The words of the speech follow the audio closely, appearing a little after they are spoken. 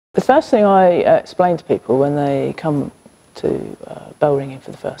The first thing I explain to people when they come to bell ringing for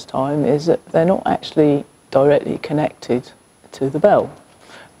the first time is that they're not actually directly connected to the bell.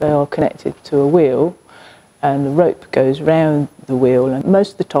 They are connected to a wheel, and the rope goes round the wheel, and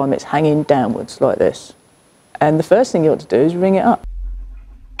most of the time it's hanging downwards like this. And the first thing you ought to do is ring it up.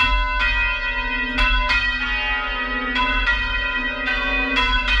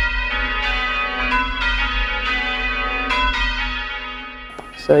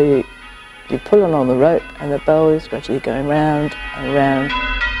 So you pull on the rope and the bell is gradually going round and round.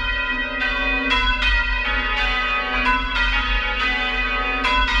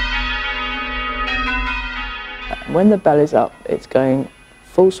 And when the bell is up, it's going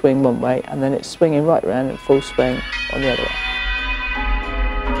full swing one way, and then it's swinging right round and full swing on the other way.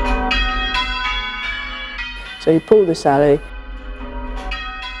 So you pull this alley,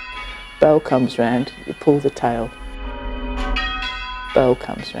 bell comes round, you pull the tail, bell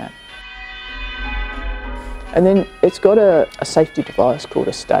comes round. And then it's got a safety device called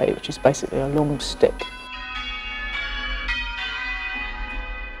a stay, which is basically a long stick.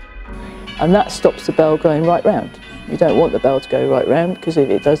 And that stops the bell going right round. You don't want the bell to go right round, because if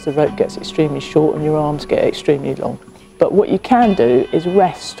it does, the rope gets extremely short and your arms get extremely long. But what you can do is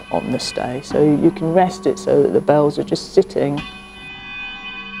rest on the stay. So you can rest it so that the bells are just sitting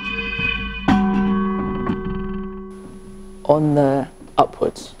on the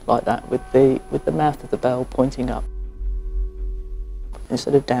upwards like that, with the mouth of the bell pointing up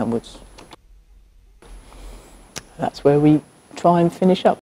instead of downwards. That's where we try and finish up.